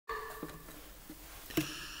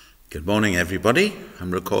Good morning, everybody.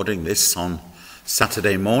 I'm recording this on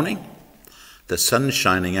Saturday morning. The sun's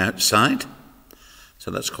shining outside, so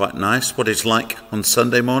that's quite nice. What it's like on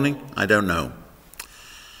Sunday morning, I don't know.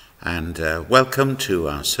 And welcome to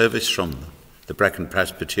our service from the Brecon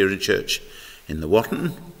Presbyterian Church in the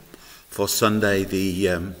Watton for Sunday, the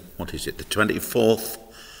 24th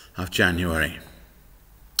of January.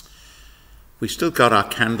 We still got our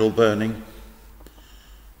candle burning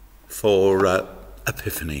for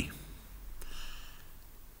Epiphany,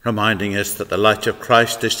 reminding us that the light of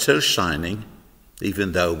Christ is still shining,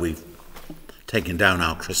 even though we've taken down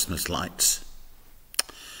our Christmas lights.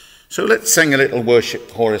 So let's sing a little worship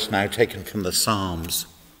chorus now, taken from the Psalms.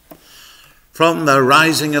 From the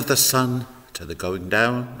rising of the sun to the going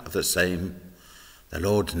down of the same, the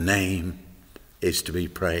Lord's name is to be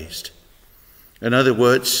praised. In other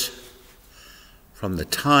words, from the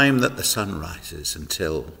time that the sun rises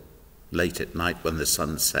until late at night when the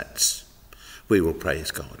sun sets, we will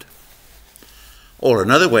praise God. Or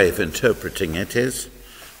another way of interpreting it is,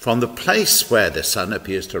 from the place where the sun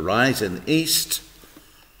appears to rise in the east,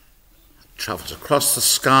 travels across the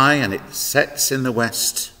sky and it sets in the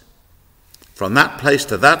west, from that place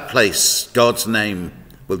to that place, God's name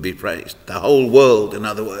will be praised. The whole world, in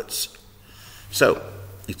other words. So,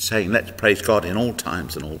 it's saying, let's praise God in all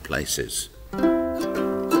times and all places.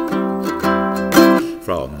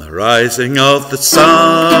 From the rising of the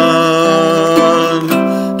sun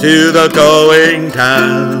to the going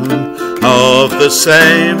down of the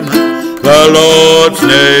same, the Lord's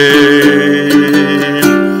name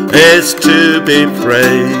is to be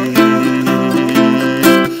praised.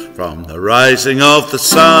 From the rising of the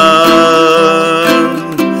sun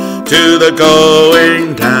to the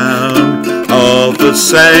going down of the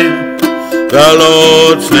same, the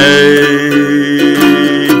Lord's name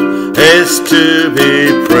is to be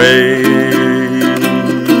praised.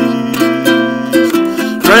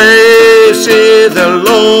 Praise ye the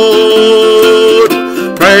Lord,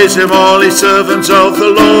 praise him all ye servants of the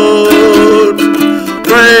Lord,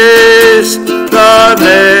 praise the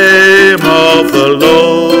name of the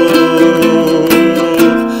Lord.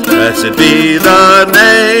 Blessed be the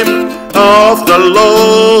name of the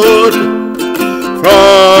Lord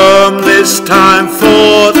from this time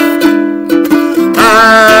forth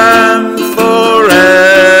and forevermore.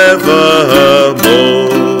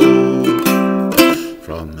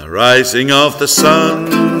 From the rising of the sun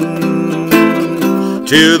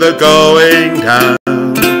to the going down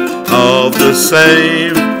of the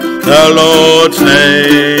same, the Lord's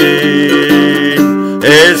name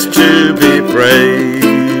is to be praised.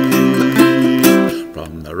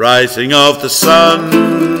 From the rising of the sun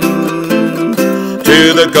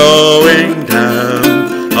to the going down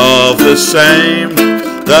of the same,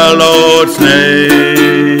 the Lord's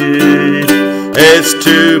name is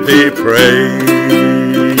to be praised.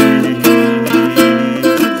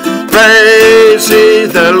 Praise ye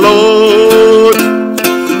the Lord,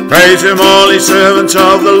 praise him all ye servants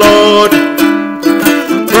of the Lord,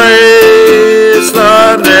 praise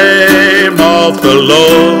the name of the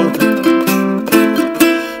Lord.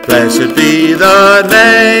 Blessed be the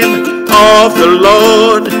name of the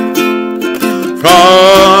Lord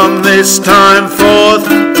from this time forth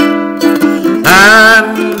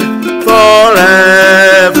and forevermore.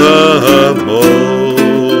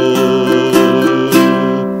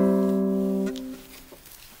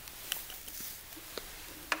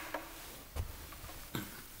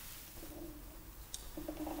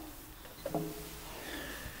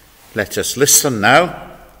 Let us listen now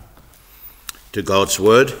to God's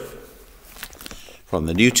word from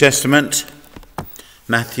the New Testament,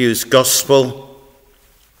 Matthew's Gospel,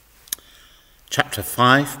 chapter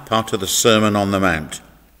 5, part of the Sermon on the Mount.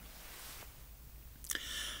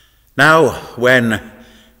 Now, when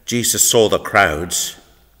Jesus saw the crowds,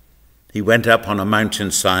 he went up on a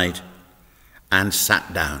mountainside and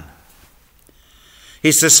sat down.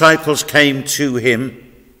 His disciples came to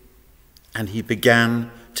him, and he began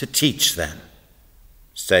to teach them,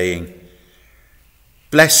 saying,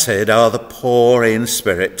 Blessed are the poor in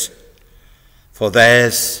spirit, for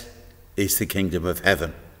theirs is the kingdom of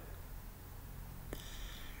heaven.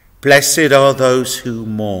 Blessed are those who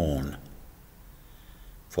mourn,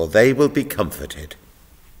 for they will be comforted.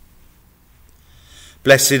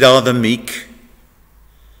 Blessed are the meek,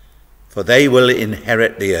 for they will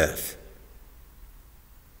inherit the earth.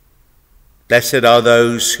 Blessed are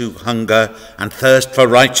those who hunger and thirst for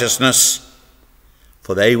righteousness,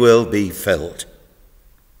 for they will be filled.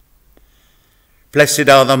 Blessed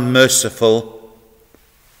are the merciful,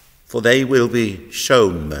 for they will be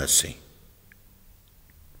shown mercy.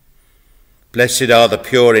 Blessed are the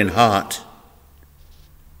pure in heart,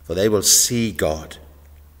 for they will see God.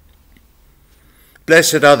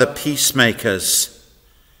 Blessed are the peacemakers,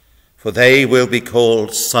 for they will be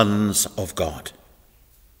called sons of God.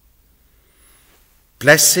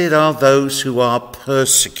 Blessed are those who are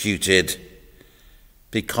persecuted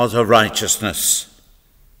because of righteousness,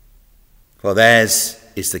 for theirs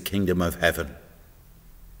is the kingdom of heaven.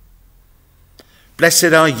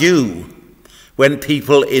 Blessed are you when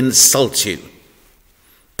people insult you,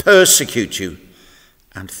 persecute you,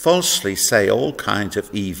 and falsely say all kinds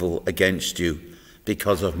of evil against you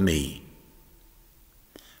because of me.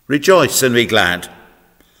 Rejoice and be glad,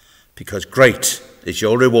 because great is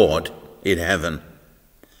your reward in heaven.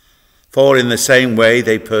 For in the same way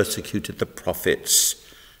they persecuted the prophets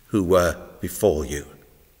who were before you.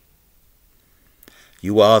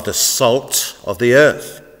 You are the salt of the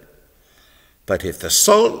earth. But if the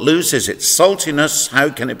salt loses its saltiness, how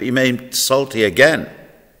can it be made salty again?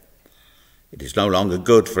 It is no longer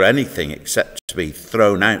good for anything except to be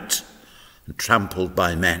thrown out and trampled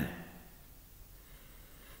by men.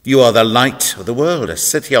 You are the light of the world. A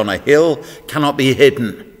city on a hill cannot be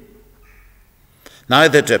hidden.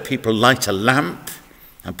 Neither do people light a lamp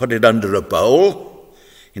and put it under a bowl.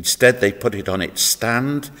 Instead, they put it on its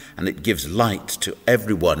stand, and it gives light to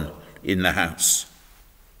everyone in the house.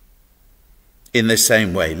 In the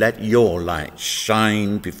same way, let your light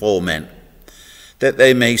shine before men, that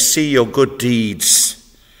they may see your good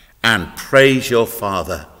deeds and praise your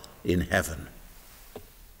Father in heaven.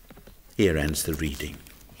 Here ends the reading.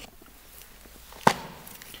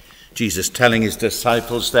 Jesus telling his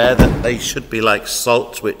disciples there that they should be like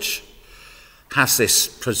salt, which has this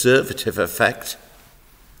preservative effect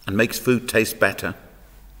and makes food taste better.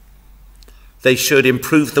 They should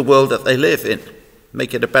improve the world that they live in,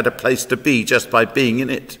 make it a better place to be just by being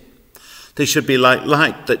in it. They should be like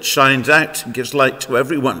light that shines out and gives light to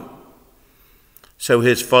everyone. So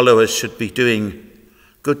his followers should be doing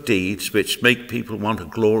good deeds which make people want to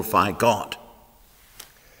glorify God.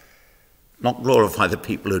 Not glorify the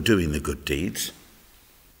people who are doing the good deeds,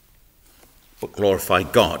 but glorify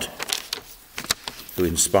God who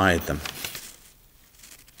inspired them.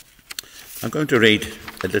 I'm going to read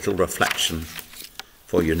a little reflection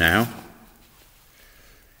for you now,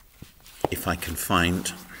 if I can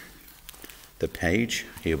find the page.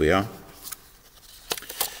 Here we are.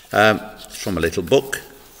 It's from a little book,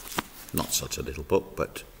 not such a little book,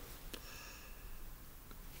 but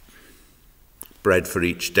Bread for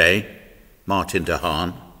Each Day, Martin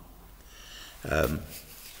DeHaan.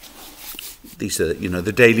 These are,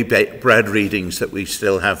 the daily bread readings that we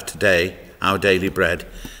still have today, our daily bread.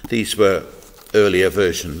 These were earlier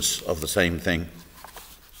versions of the same thing.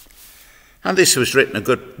 And this was written a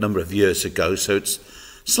good number of years ago, so it's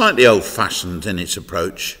slightly old-fashioned in its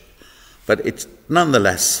approach, but it's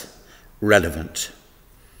nonetheless relevant.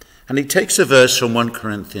 And he takes a verse from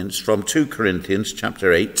 2 Corinthians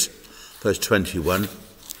chapter 8, verse 21.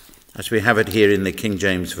 As we have it here in the King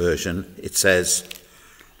James Version, it says,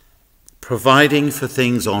 providing for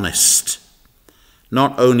things honest,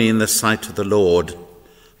 not only in the sight of the Lord,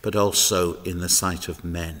 but also in the sight of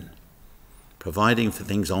men. Providing for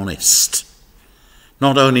things honest,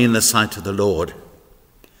 not only in the sight of the Lord,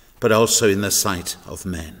 but also in the sight of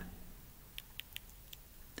men.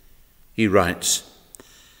 He writes,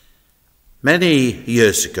 many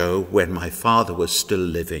years ago, when my father was still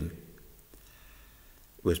living,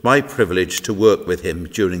 it was my privilege to work with him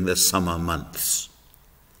during the summer months.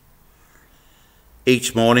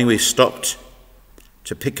 Each morning we stopped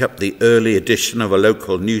to pick up the early edition of a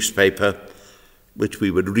local newspaper, which we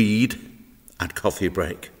would read at coffee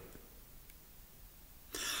break.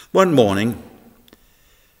 One morning,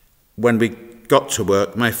 when we got to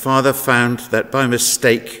work, my father found that by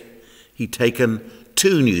mistake he'd taken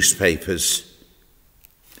 2 newspapers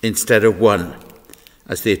instead of 1,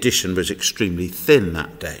 as the edition was extremely thin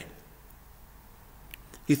that day.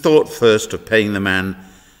 He thought first of paying the man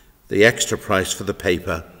the extra price for the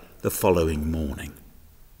paper the following morning.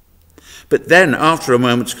 But then, after a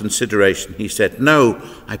moment's consideration, he said, no,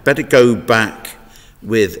 I'd better go back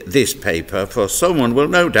with this paper, for someone will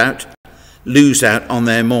no doubt lose out on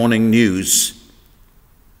their morning news.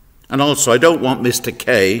 And also, I don't want Mr.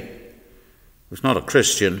 K, who's not a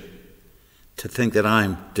Christian, to think that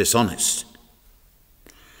I'm dishonest.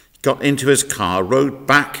 He got into his car, rode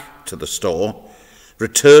back to the store,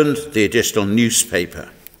 returned the additional newspaper.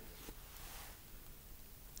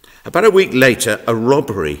 About a week later, a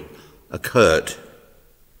robbery occurred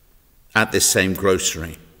at this same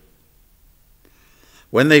grocery.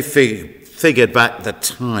 When they figured back the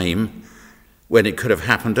time when it could have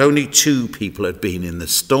happened, only 2 people had been in the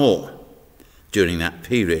store during that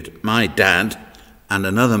period, my dad and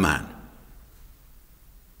another man.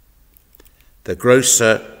 The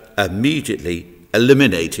grocer immediately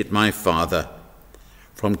eliminated my father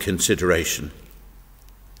from consideration.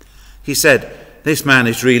 He said, "This man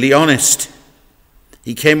is really honest.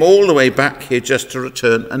 He came all the way back here just to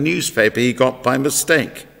return a newspaper he got by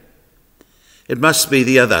mistake. It must be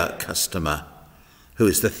the other customer who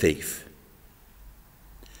is the thief."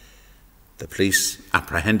 The police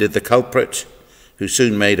apprehended the culprit, who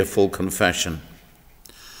soon made a full confession.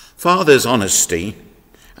 Father's honesty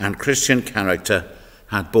and Christian character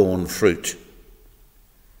had borne fruit.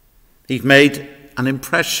 He'd made an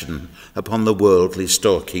impression upon the worldly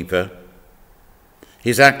storekeeper.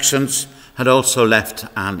 His actions had also left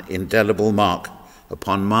an indelible mark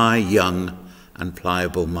upon my young and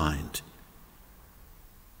pliable mind.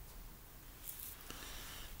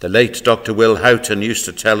 The late Dr. Will Houghton used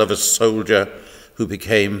to tell of a soldier who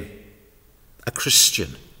became a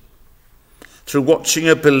Christian through watching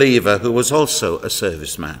a believer who was also a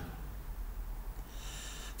serviceman.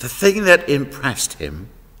 The thing that impressed him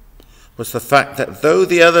was the fact that though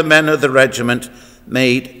the other men of the regiment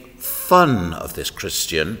made fun of this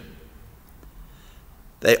Christian,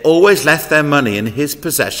 they always left their money in his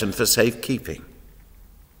possession for safekeeping.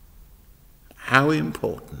 How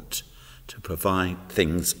important to provide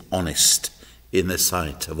things honest in the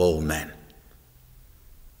sight of all men.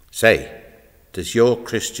 Say, does your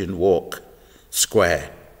Christian walk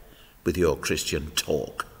square with your Christian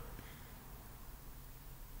talk?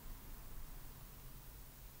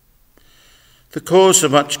 The cause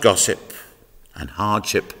of much gossip and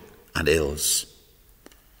hardship and ills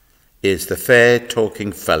is the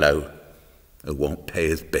fair-talking fellow who won't pay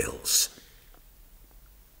his bills.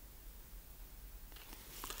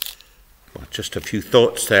 Well, just a few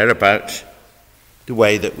thoughts there about the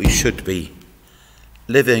way that we should be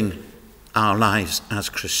living our lives as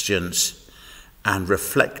Christians and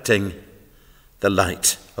reflecting the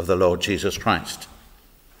light of the Lord Jesus Christ.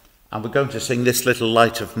 And we're going to sing This Little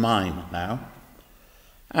Light of Mine now.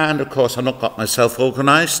 And of course, I've not got myself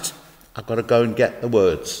organised. I've got to go and get the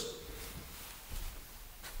words.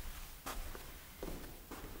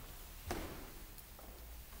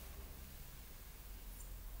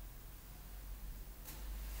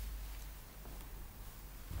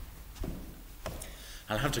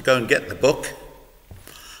 I'll have to go and get the book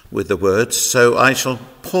with the words, so I shall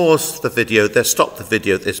pause the video there, stop the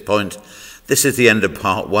video at this point. This is the end of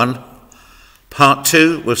part 1. Part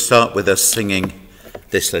 2 will start with us singing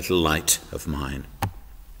This Little Light of Mine.